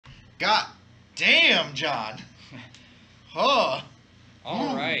God damn, John. Huh.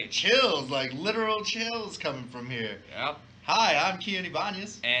 All right. Chills, like literal chills coming from here. Yep. Hi, I'm Kien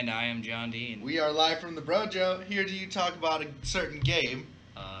Ybanez. And I am John Dean. We are live from the Brojo, here to talk about a certain game.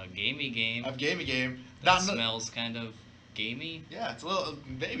 Gamey game. A gamey game. That smells kind of gamey. Yeah, it's a little,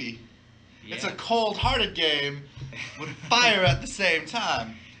 maybe. Yeah. It's a cold-hearted game with fire at the same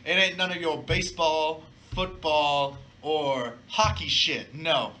time. It ain't none of your baseball, football, or hockey shit.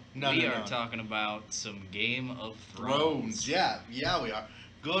 No. We are talking about some Game of Thrones. Yeah, we are.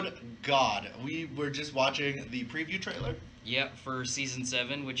 Good God. We were just watching the preview trailer. Yep, for season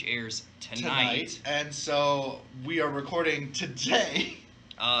 7, which airs tonight. And so we are recording today.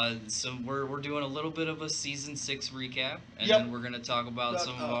 So we're doing a little bit of a season 6 recap, and Yep. then we're gonna talk about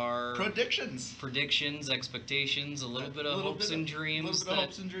some of our predictions, expectations, a little bit of hopes and dreams.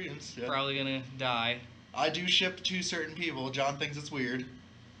 Yeah. Probably gonna die. I do ship to certain people. John thinks it's weird.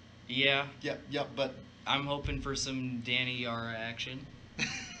 Yeah. Yep. But I'm hoping for some Danny Yara action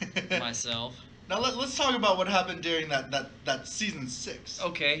myself. Now let's talk about what happened during that season 6.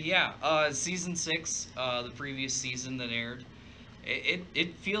 Okay, yeah. Season 6, the previous season that aired.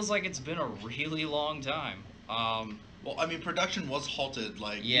 It feels like it's been a really long time. Well, I mean, production was halted.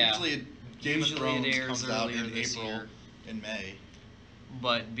 Like yeah. Game of Thrones it airs comes out earlier in this April, year. in May.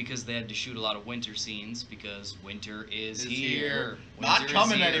 But because they had to shoot a lot of winter scenes, because winter is here. Not Winter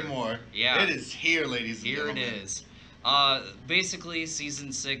coming is here. anymore. Yeah. It is here, ladies and gentlemen. Here it is. Basically,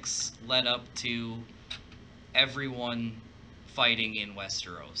 season 6 led up to everyone fighting in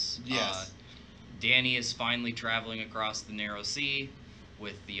Westeros. Yes. Dany is finally traveling across the Narrow Sea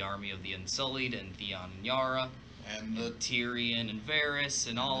with the army of the Unsullied and Theon and Yara. And the Tyrion and Varys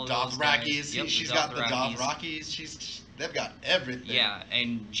and all of the those guys. Dothrakis. Yep, She's got the Dothrakis. They've got everything. Yeah,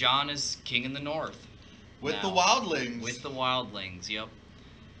 and Jon is king in the north. With now. the wildlings. With the wildlings, yep.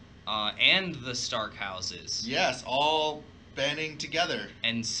 And the Stark houses. Yes, all banding together.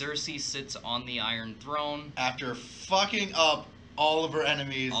 And Cersei sits on the Iron Throne. After fucking up all of her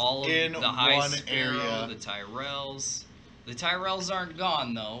enemies all of in the High one Sparrow, area. The Tyrells. The Tyrells aren't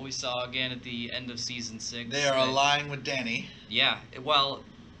gone, though. We saw again at the end of season 6. They are aligning with Dany. Yeah, well,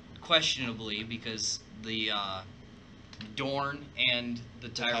 questionably, because the Dorne and the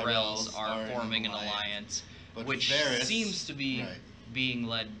Tyrells are forming an alliance, but which Varys, seems to be right. being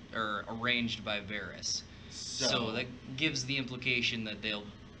led or arranged by Varys. So that gives the implication that they'll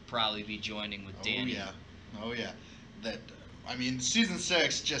probably be joining with Dany. Oh yeah. That, I mean, season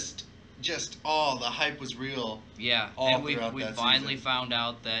 6 just all the hype was real. Yeah, all and we finally season. found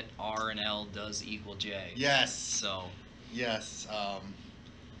out that R and L does equal J. Yes. So. Yes.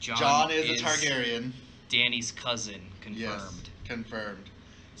 Jon is a Targaryen. Dany's cousin, confirmed. Yes, confirmed.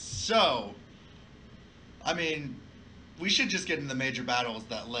 So, I mean, we should just get into the major battles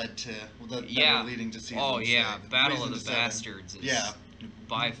that led to that were leading to season 6. Battle of the Bastards is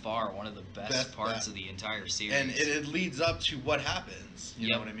by far one of the best parts of the entire series. And it leads up to what happens. You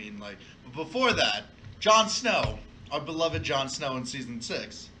Yep. know what I mean? Like, but before that, Jon Snow, our beloved Jon Snow in season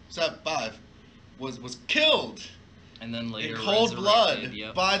 6, 5, was killed and then later in cold blood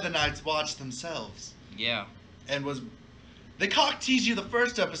yep. by the Night's Watch themselves. Yeah. And they cock tease you the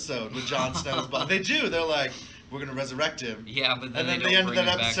first episode with Jon Snow's body. They do. They're like, we're gonna resurrect him. Yeah, but then at the end of that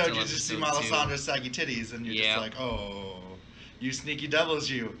episode, you just see Melisandre's saggy titties, and you're just like, oh, you sneaky devils,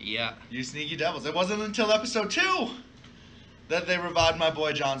 you. Yeah. You sneaky devils. It wasn't until episode 2 that they revived my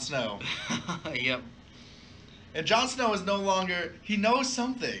boy Jon Snow. Yep. And Jon Snow is no longer. He knows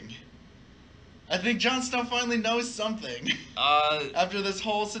something. I think Jon Snow finally knows something. After this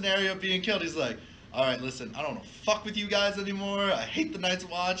whole scenario of being killed, he's like, all right, listen, I don't want to fuck with you guys anymore. I hate the Night's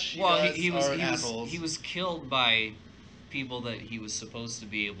Watch. You guys are assholes. He was killed by people that he was supposed to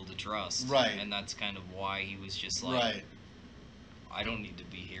be able to trust. Right. And that's kind of why he was just like, right. I don't need to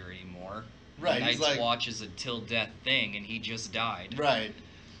be here anymore. Right. The Night's Watch is a till death thing, and he just died. Right.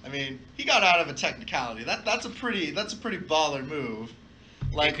 I mean, he got out of a technicality. That's a pretty baller move.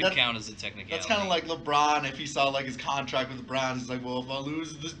 Like, it could count as a technicality. That's kind of like LeBron. If he saw like his contract with the Browns, he's like, well, if I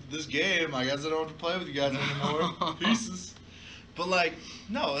lose this game, I guess I don't have to play with you guys anymore. Pieces. But like,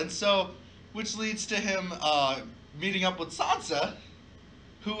 no, and so, which leads to him meeting up with Sansa,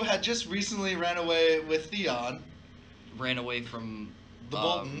 who had just recently ran away with Theon. Ran away from the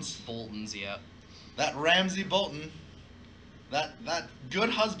Boltons. Boltons, yeah. That Ramsay Bolton. That good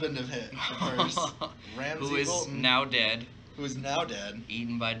husband of hers. Ramsay Who is Bolton. now dead. Who is now dead.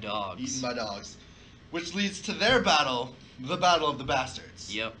 Eaten by dogs. Eaten by dogs. Which leads to their battle, the Battle of the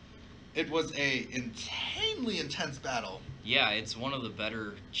Bastards. Yep. It was a insanely intense battle. Yeah, it's one of the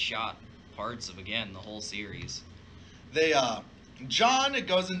better shot parts of, again, the whole series. They Jon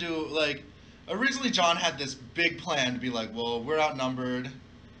goes into like originally Jon had this big plan to be like, well, we're outnumbered,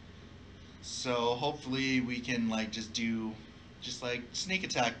 so hopefully we can like just like sneak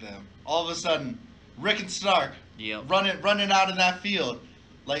attack them. All of a sudden, Rick and Stark Yep. running out in that field,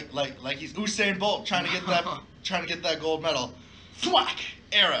 like he's Usain Bolt trying to get that gold medal. Thwack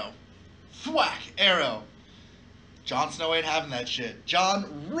arrow, thwack arrow. Jon Snow ain't having that shit.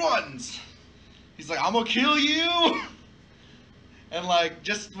 Jon runs. He's like, I'm gonna kill you. And like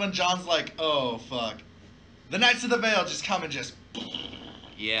just when Jon's like, oh fuck, the Knights of the Vale just come and just.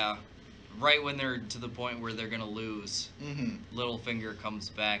 Yeah. Right when they're to the point where they're gonna lose, Littlefinger comes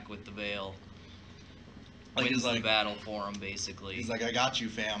back with the veil, like wins he's the battle for him, basically. He's like, I got you,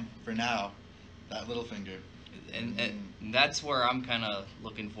 fam, for now. That Littlefinger. And that's where I'm kind of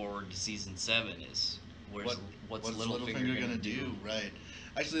looking forward to season 7 is what's Littlefinger gonna do? Right.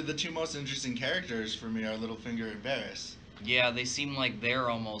 Actually, the two most interesting characters for me are Littlefinger and Varys. Yeah, they seem like they're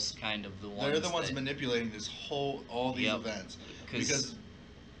almost kind of the ones. They're the ones manipulating all these events because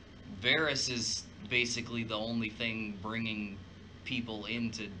Varys is basically the only thing bringing people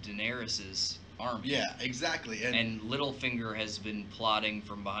into Daenerys's army. Yeah, exactly. And Littlefinger has been plotting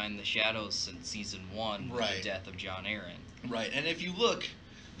from behind the shadows since season 1 with the death of Jon Arryn. Right, and if you look,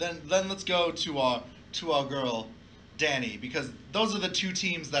 then let's go to our girl, Dany, because those are the two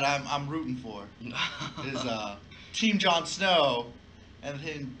teams that I'm rooting for. Is Team Jon Snow and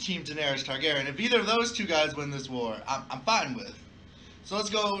then Team Daenerys Targaryen. If either of those two guys win this war, I'm fine with. So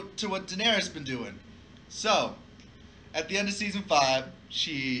let's go to what Daenerys been doing. So, at the end of season 5,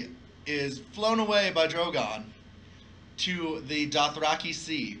 she is flown away by Drogon to the Dothraki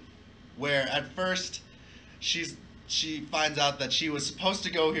Sea, where at first she finds out that she was supposed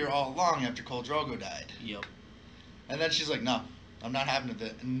to go here all along after Khal Drogo died. Yep. And then she's like, no, I'm not having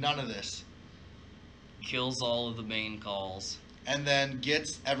none of this. Kills all of the main calls. And then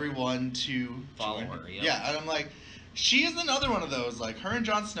gets everyone to follow her. Yep. Yeah, and I'm like, she is another one of those. Like, her and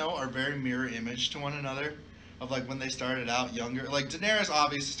Jon Snow are very mirror image to one another. Of like when they started out younger. Like Daenerys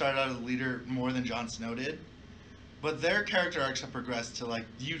obviously started out as a leader more than Jon Snow did. But their character arcs have progressed to like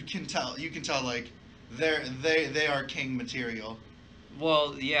you can tell like they are king material.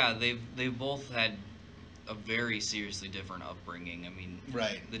 Well, yeah, they've both had a very seriously different upbringing. I mean,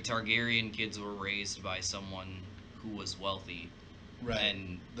 the Targaryen kids were raised by someone who was wealthy,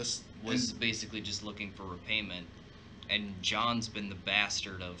 and was basically just looking for repayment. And Jon's been the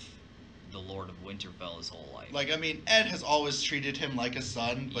bastard of the Lord of Winterfell his whole life. Like, I mean, Ed has always treated him like a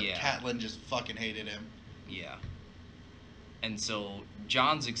son, but Catelyn just fucking hated him. Yeah. And so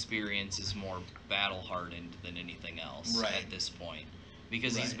Jon's experience is more battle-hardened than anything else at this point.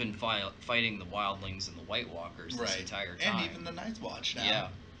 Because he's been fighting the Wildlings and the White Walkers this entire time. And even the Night's Watch now. Yeah.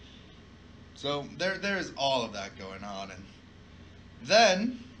 So there's all of that going on. And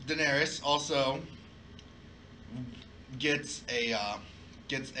then Daenerys also gets a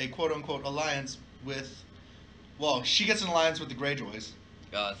quote-unquote alliance with... Well, she gets an alliance with the Greyjoys.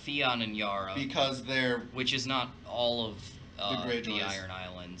 Theon and Yara. Because they're... Which is not all of the Iron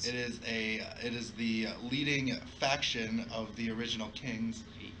Islands. It is the leading faction of the original kings.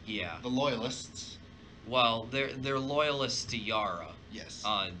 Yeah. The Loyalists. Well, they're loyalists to Yara. Yes.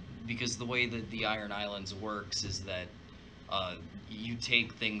 Because the way that the Iron Islands works is that you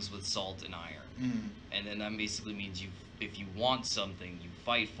take things with salt and iron. And then that basically means if you want something, you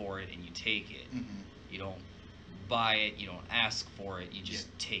fight for it and you take it. You don't buy it, you don't ask for it, you just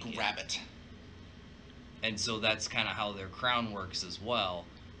take it. Grab it. And so that's kind of how their crown works as well.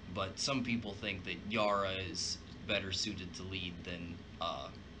 But some people think that Yara is better suited to lead than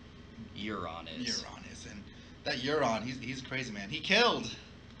Euron is. Euron is, and that Euron, he's a crazy man. He killed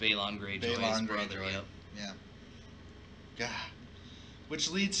Balon Greyjoy's brother. Yep. Yeah. God. Which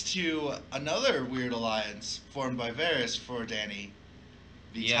leads to another weird alliance formed by Varys for Dany,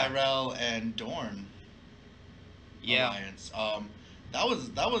 the Tyrell and Dorne alliance. That was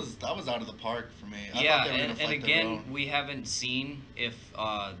out of the park for me. I thought they were gonna fight their own. We haven't seen if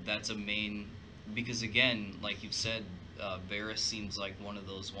that's a main, because again, like you've said, Varys seems like one of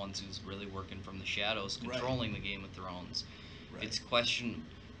those ones who's really working from the shadows, controlling the Game of Thrones. It's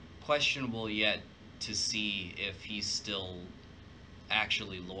questionable yet to see if he's still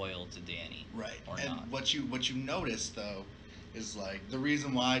actually loyal to Dany, or not. What you notice though is like the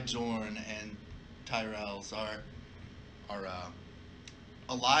reason why Dorne and Tyrells are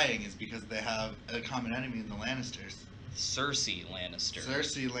allying is because they have a common enemy in the Lannisters. Cersei Lannister.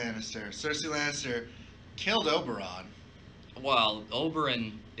 Cersei Lannister killed Oberyn. Well,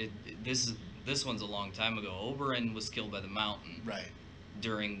 Oberyn, this one's a long time ago. Oberyn was killed by the Mountain. Right.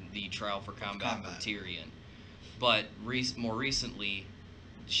 During the trial for combat for Tyrion. But more recently,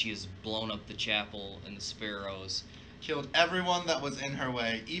 she has blown up the chapel and the sparrows. Killed everyone that was in her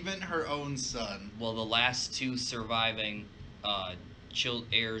way, even her own son. Well, the last two surviving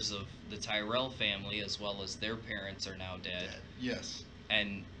heirs of the Tyrell family, as well as their parents, are now dead. Yes.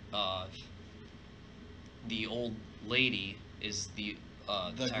 And the old lady is the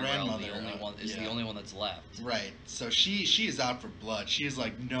Tyrell, the only one the only one that's left. Right. So she is out for blood. She is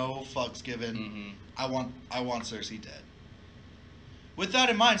like, no fucks given. Mm-hmm. I want Cersei dead. With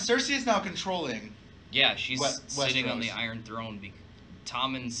that in mind, Cersei is now controlling. Yeah, she's sitting Westeros on the Iron Throne.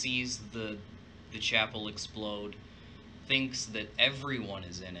 Tommen sees the chapel explode, thinks that everyone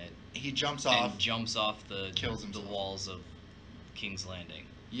is in it. He jumps off the kills himself. The walls of King's Landing.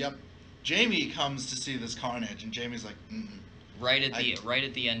 Yep. Jaime comes to see this carnage, and Jaime's like, Right at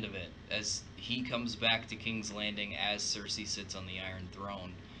the end of it, as he comes back to King's Landing as Cersei sits on the Iron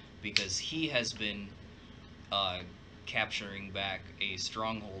Throne, because he has been capturing back a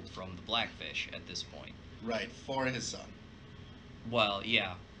stronghold from the Blackfish at this point. Right, for his son. Well,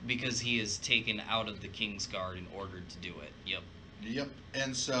 yeah, because he is taken out of the King's Guard in order to do it. Yep.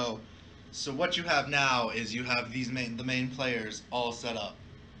 And so what you have now is you have the main players all set up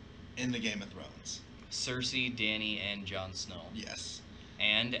in the Game of Thrones. Cersei, Dany, and Jon Snow. Yes.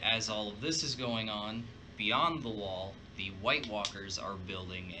 And as all of this is going on, beyond the wall, the White Walkers are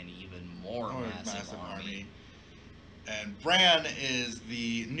building an even more massive army. And Bran is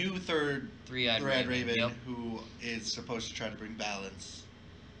the new Three-Eyed Raven, yep. who is supposed to try to bring balance.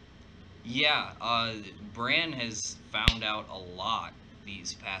 Yeah, Bran has found out a lot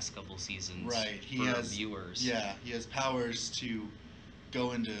these past couple seasons. Right, he has viewers. Yeah, he has powers to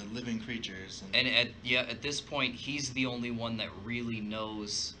go into living creatures. And at this point, he's the only one that really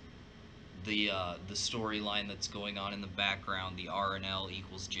knows the storyline that's going on in the background, the R&L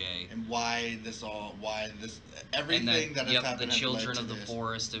equals J, and everything that has happened. The children of the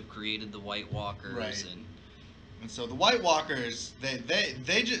forest have created the White Walkers, right. And so the White Walkers, they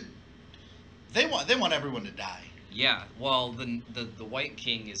want everyone to die. Yeah, well, the White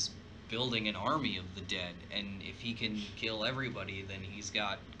King is building an army of the dead, and if he can kill everybody, then he's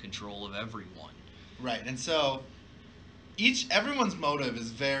got control of everyone. Right, and so everyone's motive is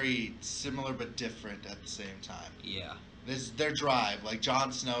very similar but different at the same time. Yeah. Their drive, like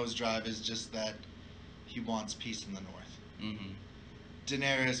Jon Snow's drive, is just that he wants peace in the north. Mm-hmm.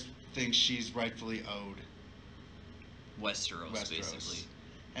 Daenerys thinks she's rightfully owed Westeros, basically.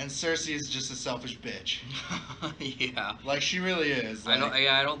 And Cersei is just a selfish bitch. Yeah. Like, she really is. Like,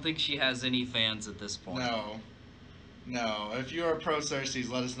 I don't think she has any fans at this point. No. If you are pro Cersei,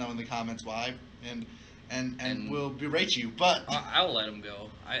 let us know in the comments why, and we'll berate you. But I'll let him go.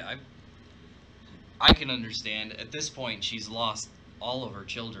 I can understand. At this point, she's lost all of her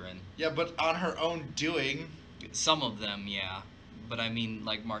children. Yeah, but on her own doing. Some of them, yeah. But I mean,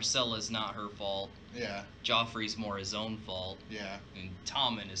 like, Marcella's not her fault. Yeah. Joffrey's more his own fault. Yeah. And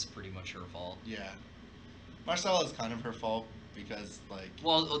Tommen is pretty much her fault. Yeah. Marcella's kind of her fault because, like...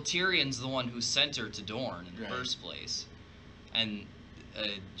 Well, Tyrion's the one who sent her to Dorne in the first place. And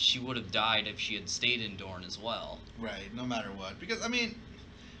she would have died if she had stayed in Dorne as well. Right, no matter what. Because, I mean...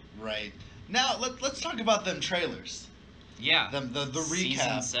 Right. Now, let's talk about them trailers. Yeah. The recap.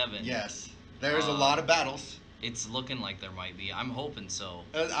 Season 7. Yes. There's a lot of battles. It's looking like there might be. I'm hoping so.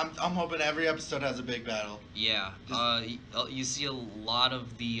 I'm hoping every episode has a big battle. Yeah. You see a lot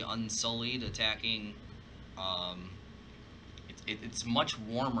of the Unsullied attacking. It's much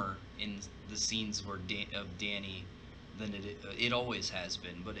warmer in the scenes of Dany than it always has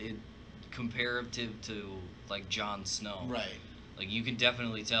been. But comparative to like Jon Snow. Right. Like you can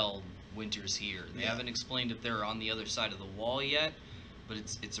definitely tell winter's here. They haven't explained if they're on the other side of the wall yet. But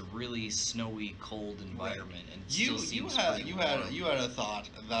it's a really snowy, cold environment, and you had a thought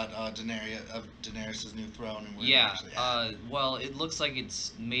about Daenerys' new throne and where they're actually at. Well, it looks like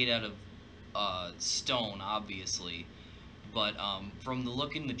it's made out of stone, obviously, but from the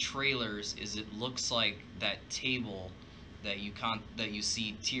look in the trailers, it looks like that table that you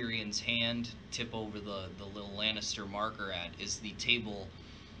see Tyrion's hand tip over the little Lannister marker at is the table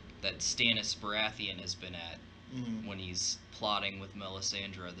that Stannis Baratheon has been at. Mm-hmm. When he's plotting with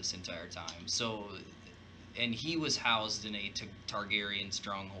Melisandre this entire time. So, and he was housed in a Targaryen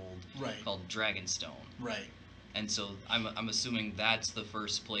stronghold called Dragonstone. Right. And so I'm assuming that's the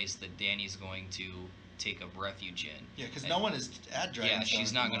first place that Dany's going to take up refuge in. Yeah, because no one is at Dragonstone. Yeah,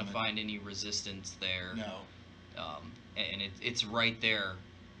 she's not going to find any resistance there. No. And it's right there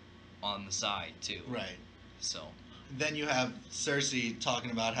on the side, too. Right. So... Then you have Cersei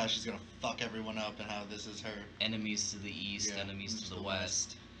talking about how she's going to fuck everyone up and how this is her. Enemies to the east, enemies to the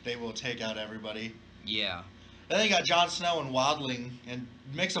west. They will take out everybody. Yeah. Then you got Jon Snow and Wildling, and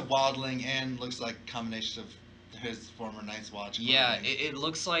mix of Wildling and looks like a combination of his former Night's Watch. Yeah, clothing. it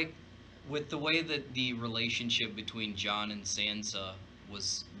looks like with the way that the relationship between Jon and Sansa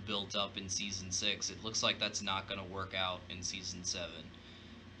was built up in season 6, it looks like that's not going to work out in season 7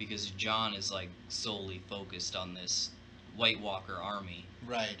 because Jon is like solely focused on this White Walker army.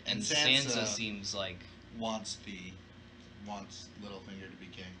 Right, And Sansa seems like wants Littlefinger to be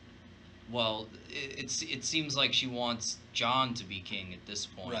king. Well, it seems like she wants Jon to be king at this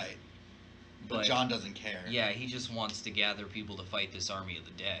point. Right. But Jon doesn't care. Yeah, he just wants to gather people to fight this army of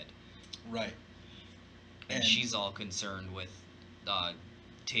the dead. Right. And she's all concerned with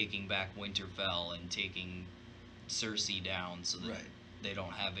taking back Winterfell and taking Cersei down so that they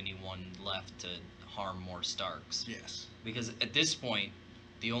don't have anyone left to harm more Starks. Yes. Because at this point,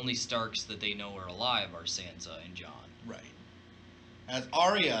 the only Starks that they know are alive are Sansa and Jon. Right. As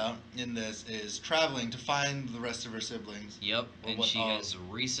Arya in this is traveling to find the rest of her siblings. Yep, and she has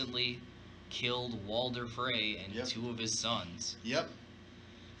recently killed Walder Frey and 2 of his sons. Yep.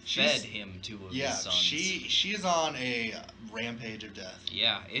 Fed him 2 of his sons. She's on a rampage of death.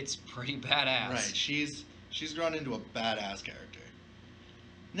 Yeah, it's pretty badass. Right, she's grown into a badass character.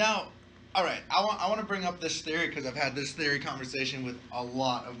 Now, all right, I want to bring up this theory because I've had this theory conversation with a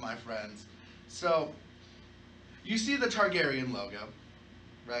lot of my friends. So, you see the Targaryen logo,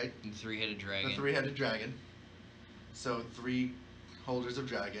 right? The 3-headed dragon. The 3-headed dragon. So 3 holders of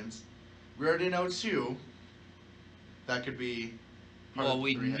dragons. We already know 2. That could be. We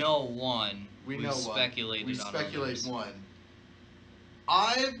know 1. We know speculated 1. We on speculate others.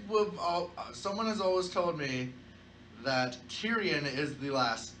 1. Someone has always told me that Tyrion is the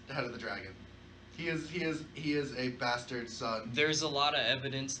last head of the dragon. He is a bastard son. There's a lot of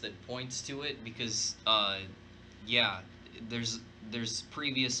evidence that points to it because, there's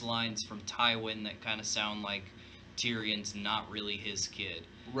previous lines from Tywin that kind of sound like Tyrion's not really his kid.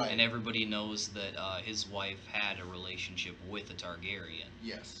 Right. And everybody knows that his wife had a relationship with a Targaryen.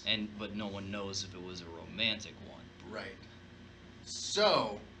 Yes. But no one knows if it was a romantic one. Right.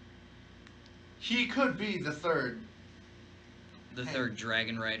 So, he could be the third. The third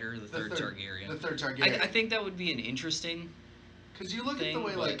dragon rider, the third Targaryen. The third Targaryen. I think that would be an interesting. Because you look at the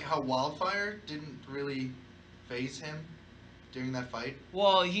way, like, how Wildfire didn't really phase him during that fight.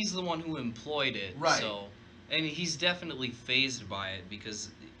 Well, he's the one who employed it. Right. So, and he's definitely phased by it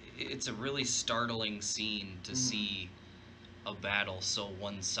because it's a really startling scene to see a battle so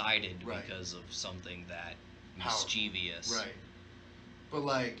one-sided because of something that mischievous. Right. But,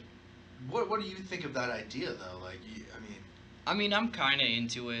 like, what do you think of that idea, though? Like, I mean, I'm kind of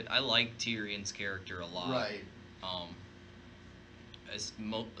into it. I like Tyrion's character a lot. Right.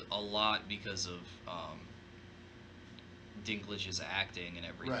 A lot because of Dinklage's acting and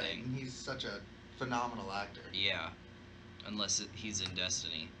everything. Right, and he's such a phenomenal actor. Yeah, unless he's in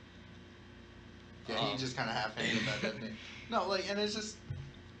Destiny. Yeah, he just kind of half-handed that, doesn't he? No, like, and it's just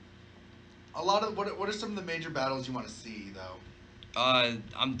a lot of what are some of the major battles you want to see, though?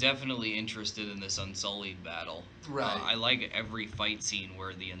 I'm definitely interested in this Unsullied battle. Right. I like every fight scene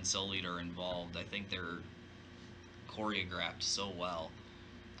where the Unsullied are involved. I think they're choreographed so well.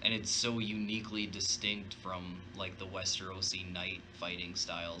 And it's so uniquely distinct from, like, the Westerosi knight fighting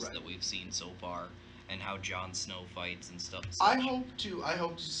styles that we've seen so far. And how Jon Snow fights and stuff. I hope to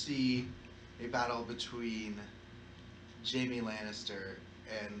see a battle between Jaime Lannister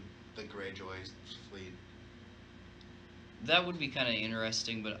and the Greyjoy fleet. That would be kind of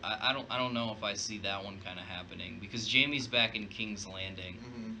interesting, but I don't know if I see that one kind of happening because Jaime's back in King's Landing,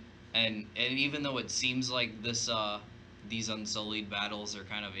 and even though it seems like these Unsullied battles are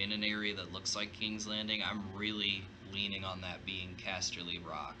kind of in an area that looks like King's Landing, I'm really leaning on that being Casterly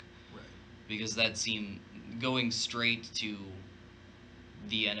Rock, because that seemed going straight to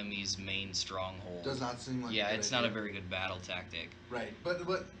the enemy's main stronghold. Does not seem like it's not a very good battle tactic. Right,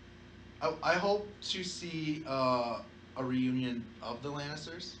 but I hope to see a reunion of the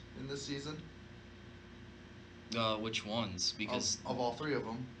Lannisters in this season. Which ones? Because of all 3 of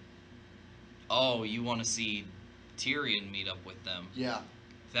them. Oh, you want to see Tyrion meet up with them? Yeah.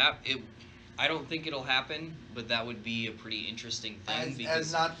 I don't think it'll happen, but that would be a pretty interesting thing.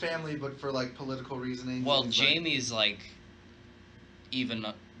 As not family, but for like political reasoning. Well, Jaime's like even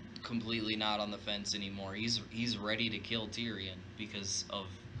completely not on the fence anymore. He's ready to kill Tyrion because of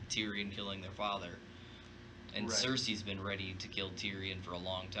Tyrion killing their father. And Cersei's been ready to kill Tyrion for a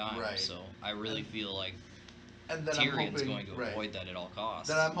long time. Right. So I really feel like and then Tyrion's going to avoid that at all costs.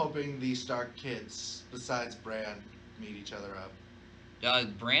 Then I'm hoping the Stark kids, besides Bran, meet each other up.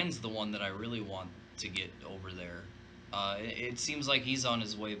 Bran's the one that I really want to get over there. It seems like he's on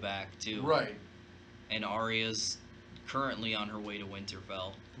his way back too. Right. and Arya's currently on her way to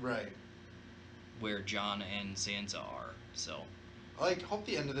Winterfell, Right. where Jon and Sansa are. So Like, hope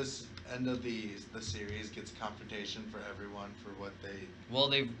the end of the series gets a confrontation for everyone for what they. well,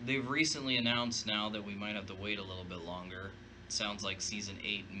 they've recently announced now that we might have to wait a little bit longer. Sounds like season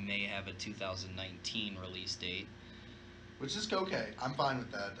 8 may have a 2019 release date. Which is okay. I'm fine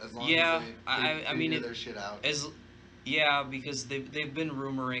with that as long Yeah, as they I mean figure their shit out. Yeah, because they've been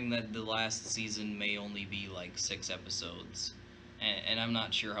rumoring that the last season may only be like 6 episodes, and I'm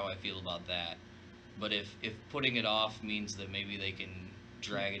not sure how I feel about that. But if putting it off means that maybe they can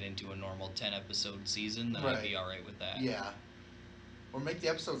drag it into a normal 10 episode season, then I'd be Right. alright with that. Yeah. Or make the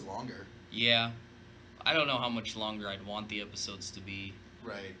episodes longer. Yeah, I don't know how much longer I'd want the episodes to be,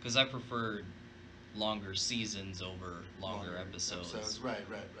 Right. because I prefer longer seasons over longer episodes. Right.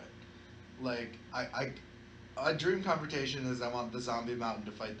 Like a dream confrontation is I want the zombie mountain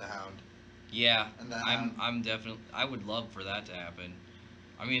to fight the hound. Yeah, And then I'm definitely, I would love for that to happen.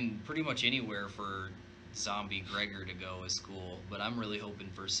 I mean, pretty much anywhere for zombie Gregor to go is cool, but I'm really hoping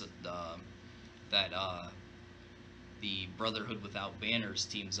for that the Brotherhood Without Banners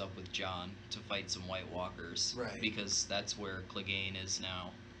teams up with Jon to fight some White Walkers. Right. Because that's where Clegane is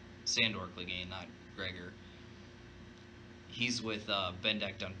now. Sandor Clegane, not Gregor. He's with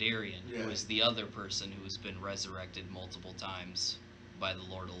Bendak Dondarrion, who is the other person who has been resurrected multiple times by the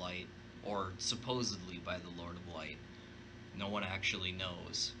Lord of Light, or supposedly by the Lord of Light. No one actually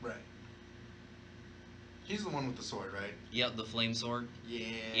knows. Right. He's the one with the sword, right? Yep, the flame sword. Yeah.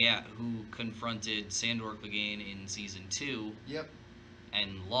 Yeah, who confronted Sandor Clegane in season 2. Yep.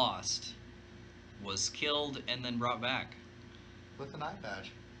 And lost. Was killed and then brought back. With an eye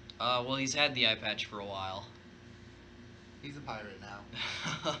patch. Well, he's had the eye patch for a while. He's a pirate now.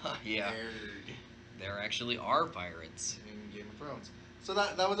 Yeah. Nerd. There actually are pirates. In Game of Thrones. So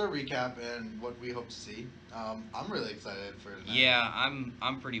that was our recap and what we hope to see. I'm really excited for tonight. Yeah,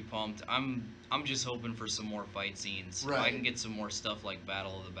 I'm pretty pumped. I'm just hoping for some more fight scenes. Right. If I can get some more stuff like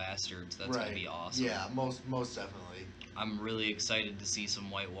Battle of the Bastards, that's gonna be awesome. Yeah, most definitely. I'm really excited to see some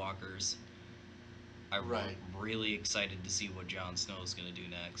White Walkers. I'm really excited to see what Jon Snow is gonna do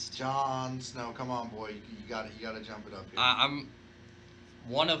next. Jon Snow, come on, boy, you gotta jump it up here. I'm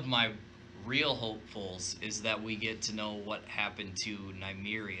one of my real hopefuls is that we get to know what happened to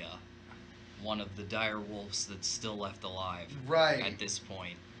Nymeria, one of the dire wolves that's still left alive at this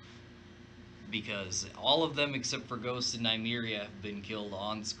point. Because all of them except for Ghost and Nymeria have been killed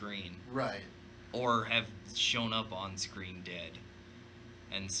on screen. Right. Or have shown up on screen dead.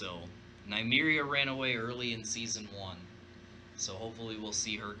 And so Nymeria ran away early in season 1. So hopefully we'll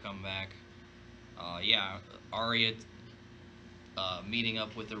see her come back. Yeah, Arya meeting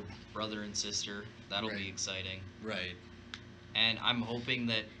up with her brother and sister. That'll be exciting. Right. And I'm hoping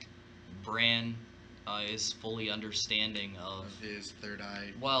that Bran is fully understanding of his third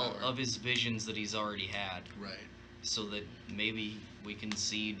eye. Well, of his visions that he's already had. Right. So that maybe we can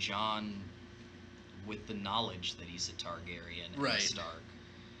see Jon with the knowledge that he's a Targaryen and a Stark.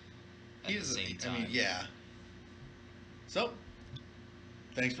 At the same time. I mean, yeah. So,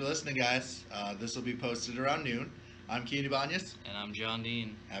 thanks for listening, guys. This will be posted around noon. I'm Kien Ybanez. And I'm John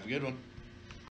Dean. Have a good one.